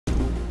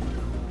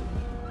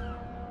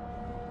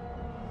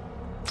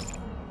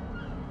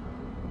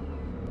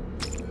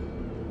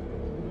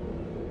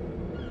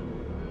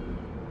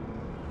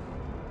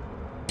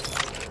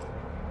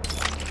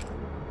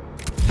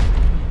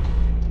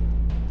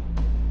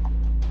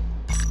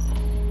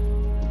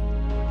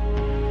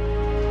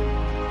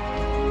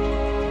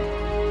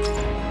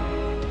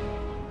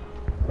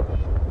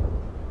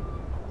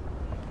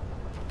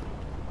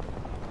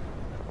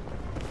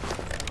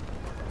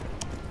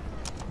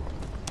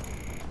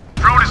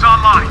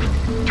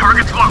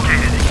Target's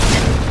located.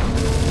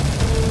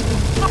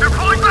 They're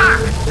pulling back!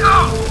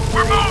 No!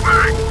 We're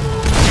moving!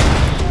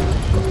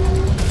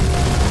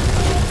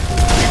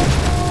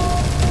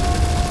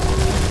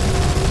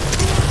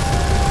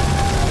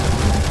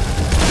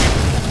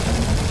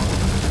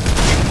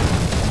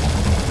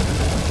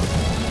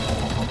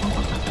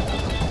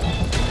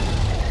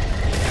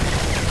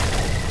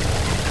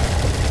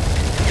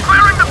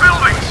 Clearing the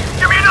buildings!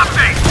 Give me an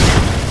update!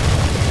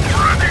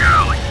 We're in the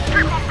alley!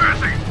 Keep them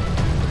busy!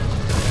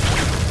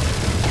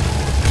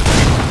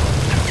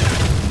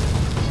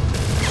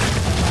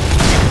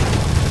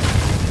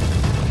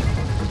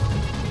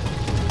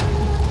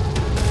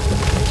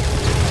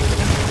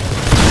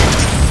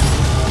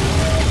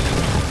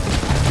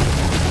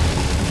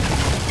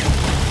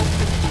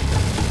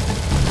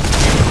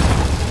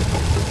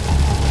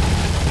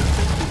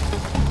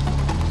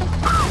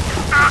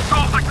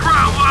 Assholes at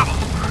ground level!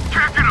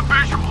 Can't get a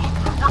visual!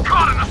 We're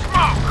caught in the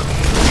smoke!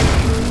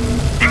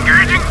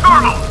 Engaging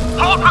thermal!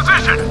 Hold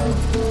position!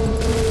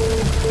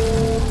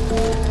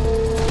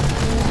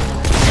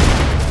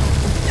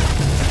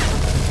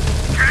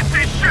 Can't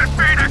see shit,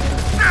 Phoenix!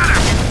 Get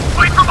him!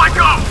 Wait for my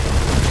go!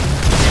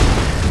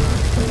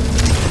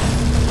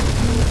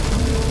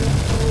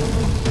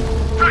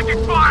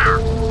 Taking fire!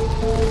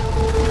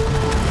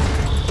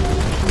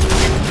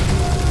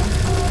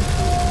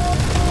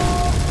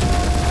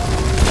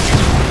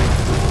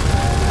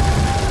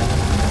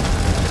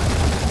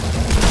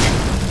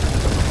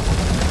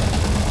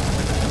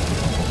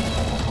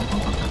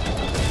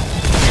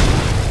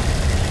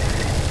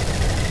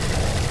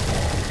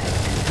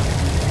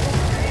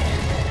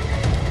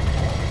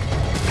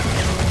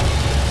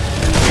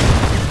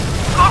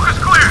 Smoke is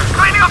clear!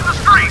 Cleaning up the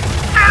street!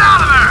 Get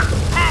out of there!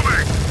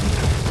 Moving!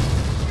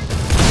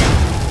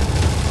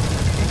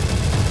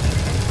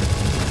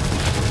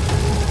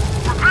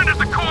 We're pinned at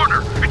the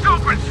corner! It's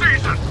open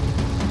season!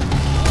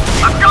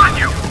 I've got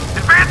you!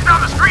 Advance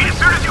down the street as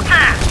soon as you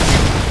can!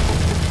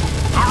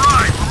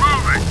 Alright, we're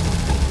moving!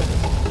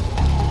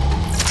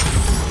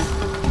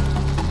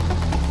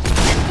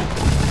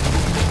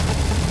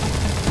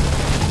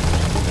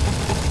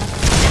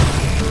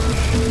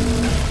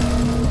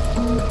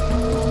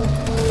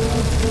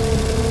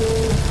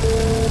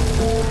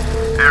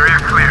 Area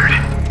cleared.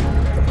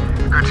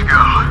 Good to go.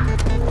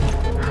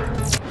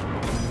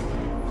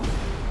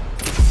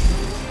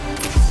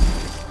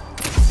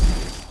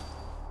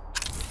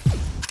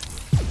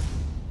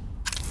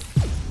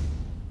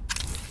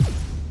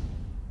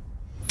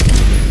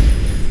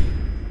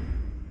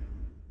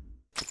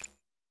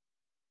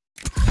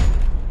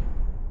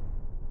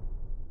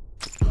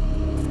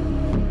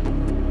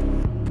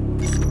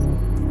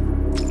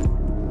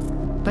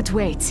 But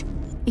wait,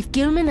 if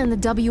Gilman and the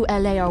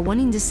WLA are one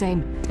and the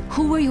same,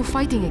 who were you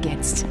fighting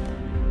against?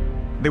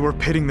 They were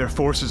pitting their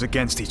forces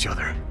against each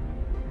other.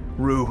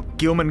 Rue,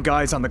 Gilman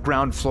guys on the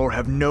ground floor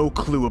have no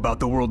clue about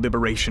the World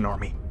Liberation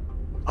Army.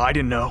 I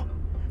didn't know.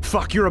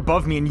 Fuck, you're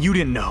above me and you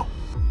didn't know.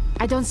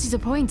 I don't see the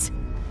point.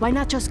 Why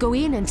not just go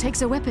in and take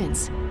their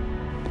weapons?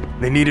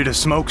 They needed a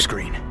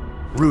smokescreen.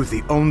 Rue,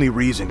 the only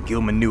reason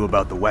Gilman knew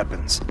about the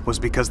weapons was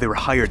because they were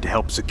hired to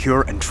help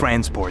secure and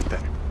transport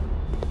them.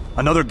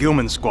 Another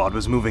Gilman squad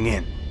was moving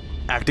in,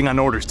 acting on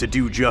orders to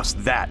do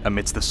just that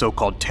amidst the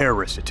so-called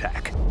terrorist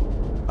attack.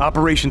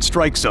 Operation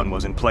Strike Zone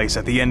was in place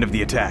at the end of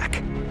the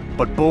attack,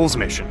 but Bull's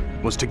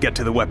mission was to get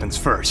to the weapons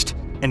first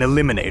and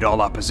eliminate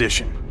all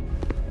opposition.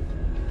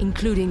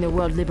 Including the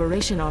World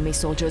Liberation Army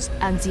soldiers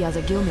and the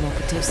other Gilman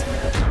operatives.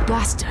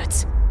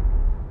 Bastards!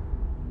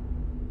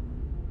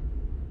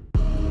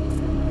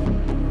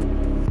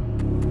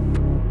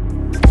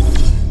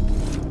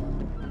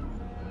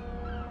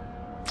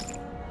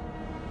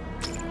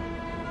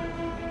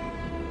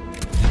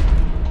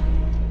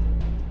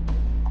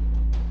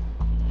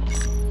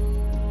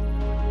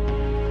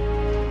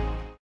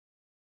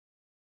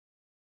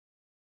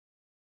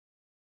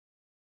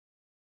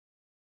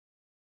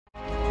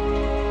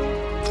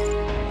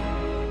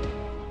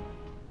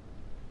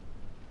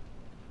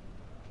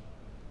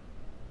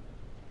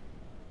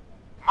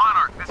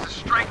 Monarch, this is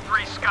Strike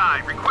 3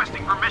 Sky,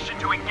 requesting permission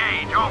to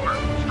engage. Over.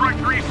 Strike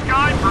 3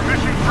 Sky,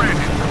 permission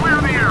granted.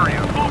 Clear the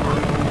area. Over.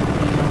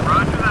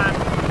 Roger that.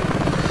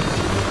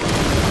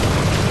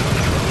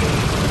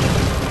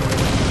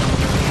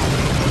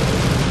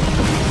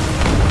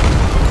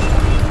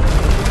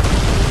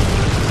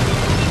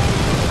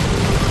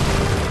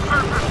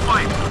 Surface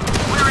flight.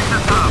 Clearing the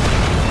top.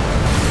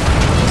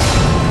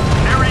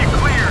 Area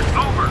cleared.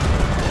 Over.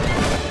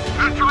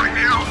 Entering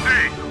the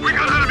LZ. We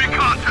got enemy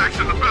contacts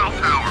in the bell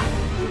tower.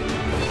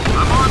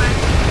 I'm on it.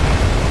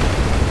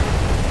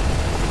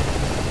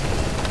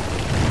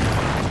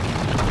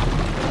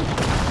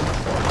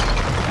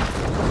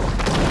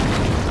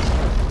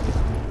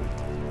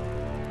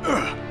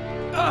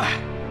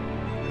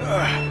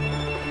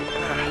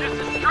 This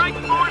is Strike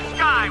 4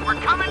 Sky. We're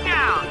coming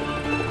down.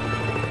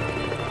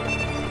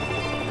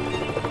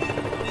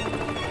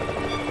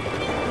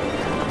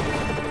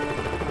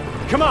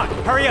 Come on,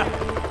 hurry up!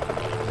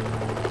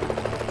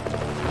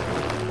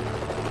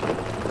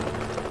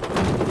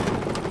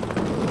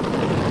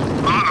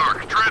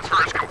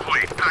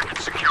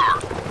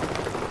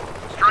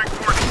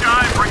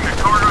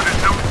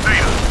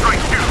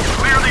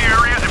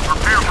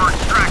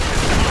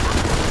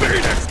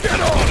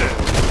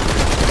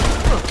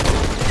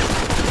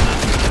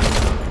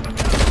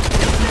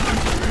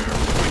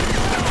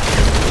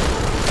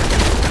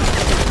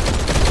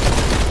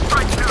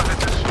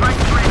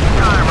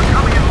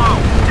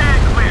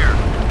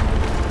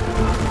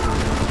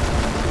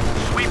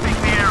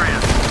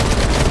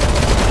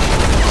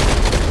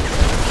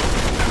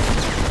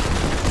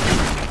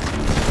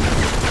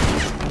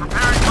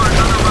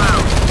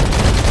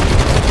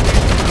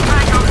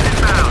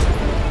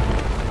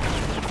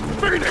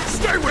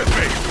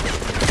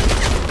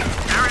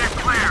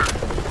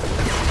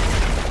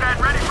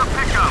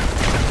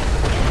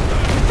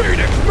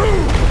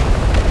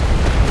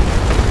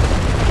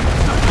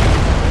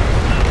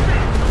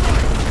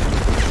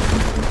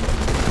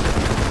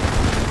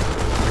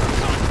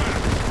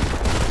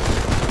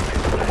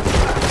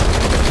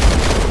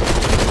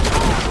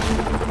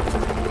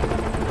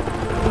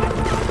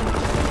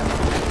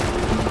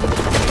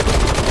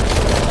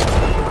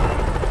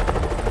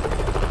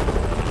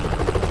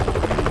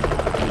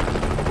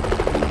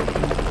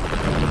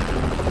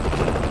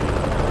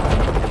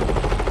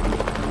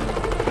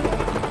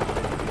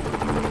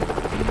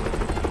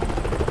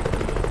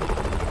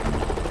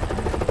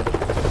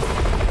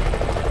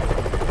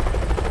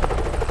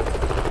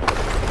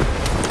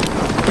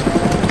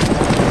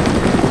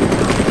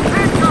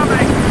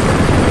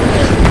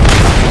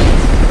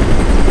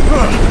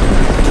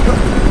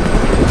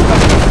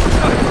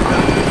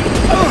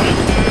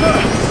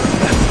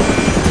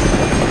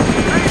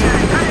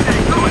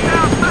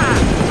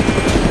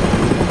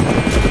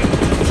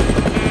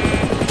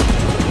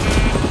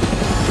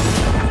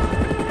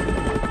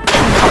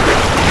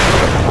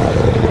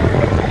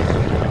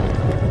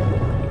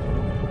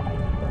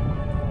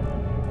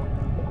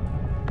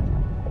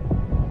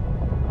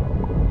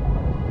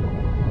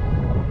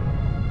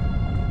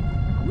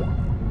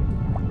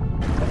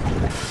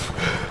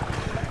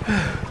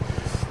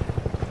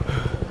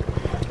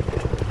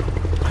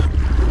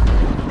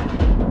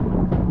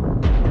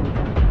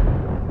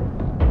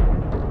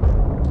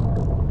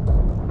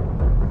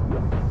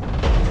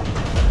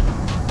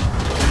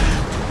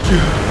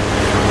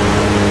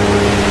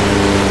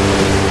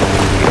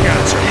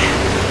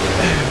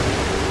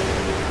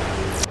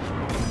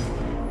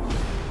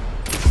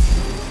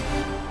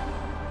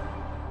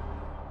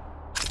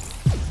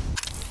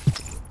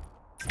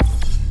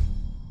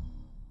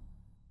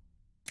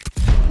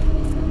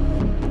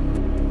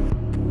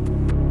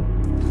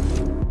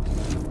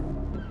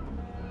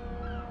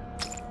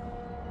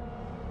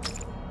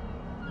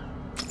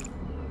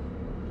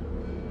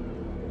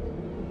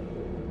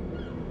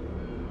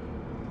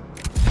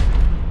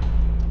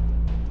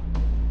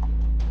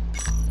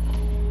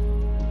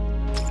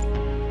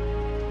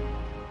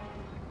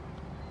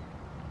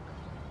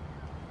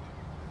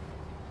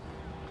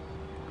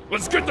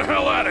 Let's get the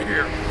hell out of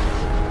here!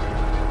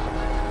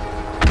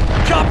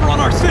 Chopper on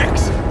our 6!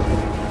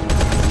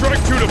 Strike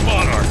 2 to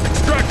Monarch.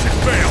 Extraction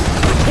failed.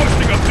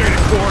 Requesting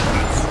updated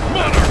coordinates.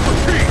 Monarch,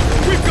 repeat!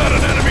 We've got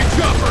an enemy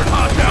chopper and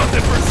hostiles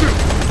in pursuit!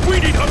 We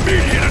need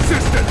immediate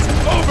assistance!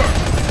 Over!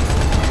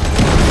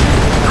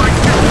 Strike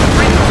 2,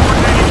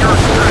 re-coordinating your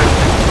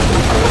extraction.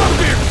 Fuck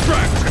the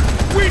extraction!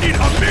 We need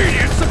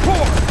immediate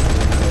support!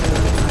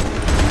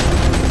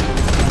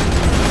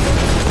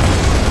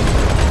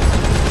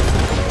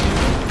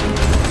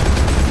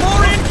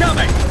 More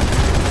incoming!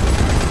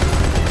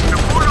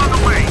 Support on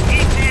the way.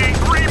 ETA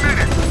 3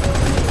 minutes.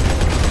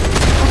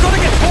 We're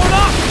gonna get torn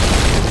up!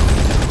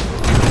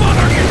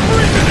 Monarch, in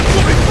 3 minutes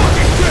we'll be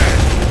fucking dead!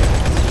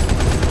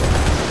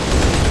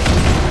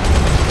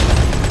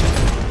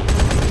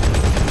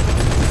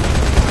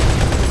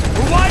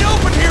 We're wide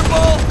open here,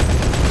 Bull!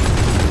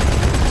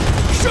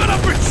 Shut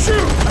up and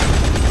shoot!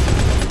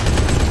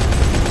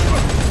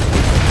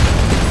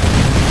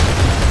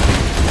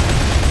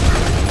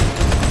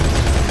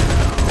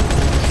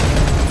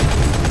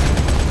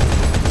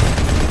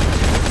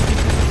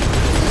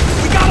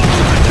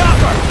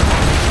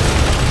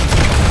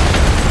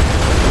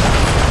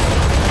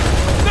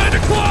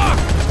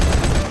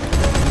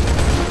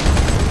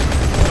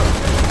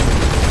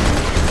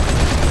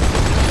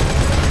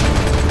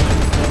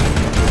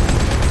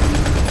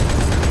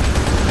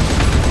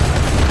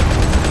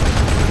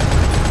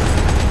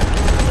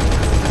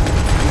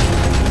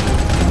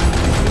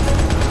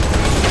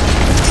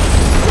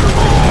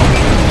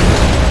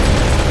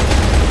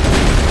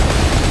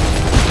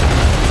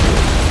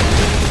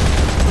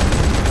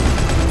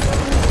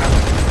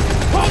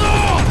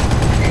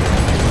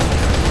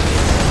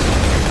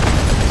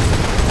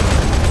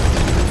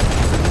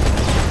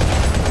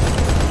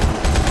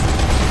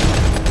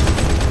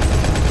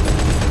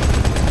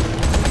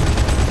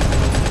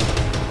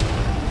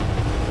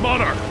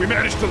 We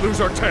managed to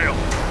lose our tail.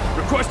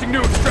 Requesting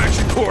new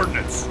extraction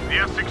coordinates. The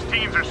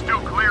F-16s are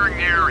still clearing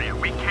the area.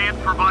 We can't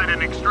provide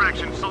an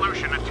extraction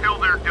solution until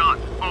they're done.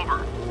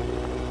 Over.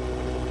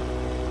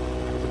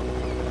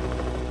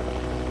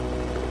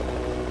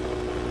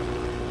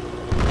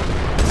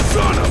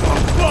 Son of a...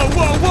 Whoa,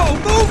 whoa, whoa!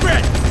 Move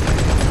it!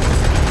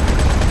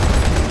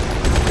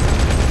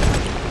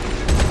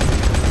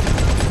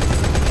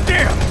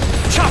 Damn!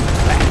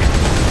 Chopper's back!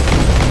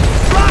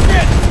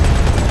 Rocket!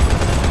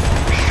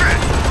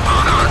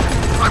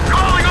 I'm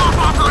calling off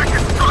Operation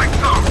Strike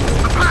Zone!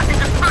 The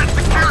package is been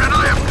secured and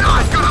I am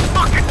not gonna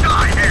fucking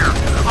die here!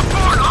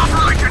 Abort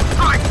Operation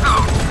Strike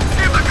Zone!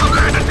 Give the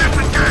command to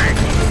disengage!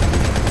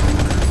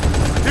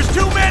 There's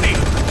too many!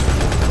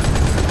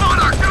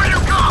 Monarch, do you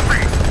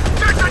copy?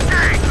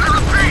 Disengage! I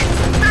repeat,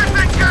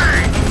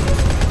 disengage!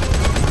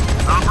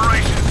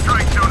 Operation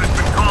Strike Zone has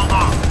been called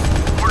off.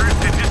 Orders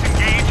to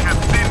disengage have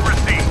been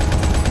received.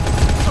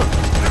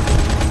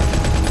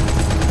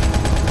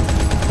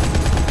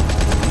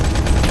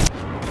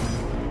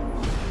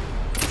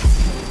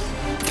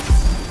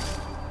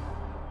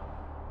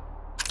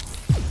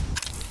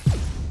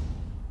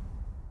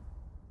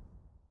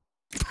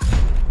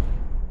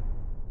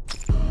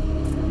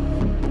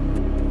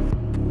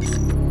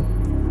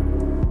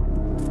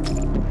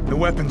 The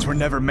weapons were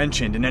never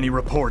mentioned in any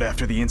report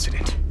after the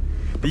incident.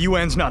 The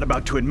UN's not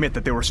about to admit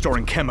that they were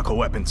storing chemical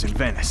weapons in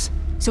Venice.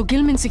 So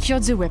Gilman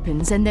secured the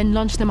weapons and then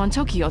launched them on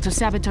Tokyo to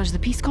sabotage the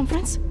peace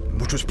conference?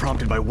 Which was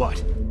prompted by what?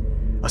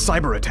 A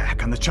cyber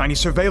attack on the Chinese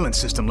surveillance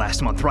system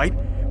last month, right?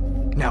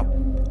 Now,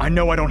 I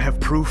know I don't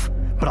have proof,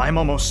 but I'm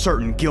almost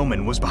certain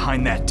Gilman was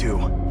behind that too.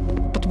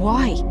 But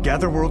why?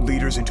 Gather world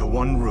leaders into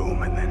one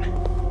room and then...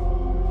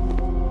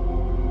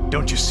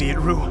 Don't you see it,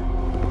 Rue?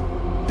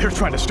 They're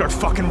trying to start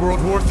fucking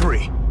World War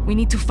III. We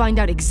need to find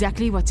out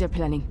exactly what they're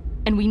planning.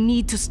 And we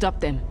need to stop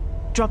them.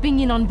 Dropping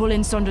in on Bull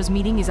and Saunders'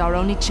 meeting is our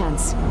only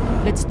chance.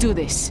 Let's do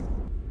this.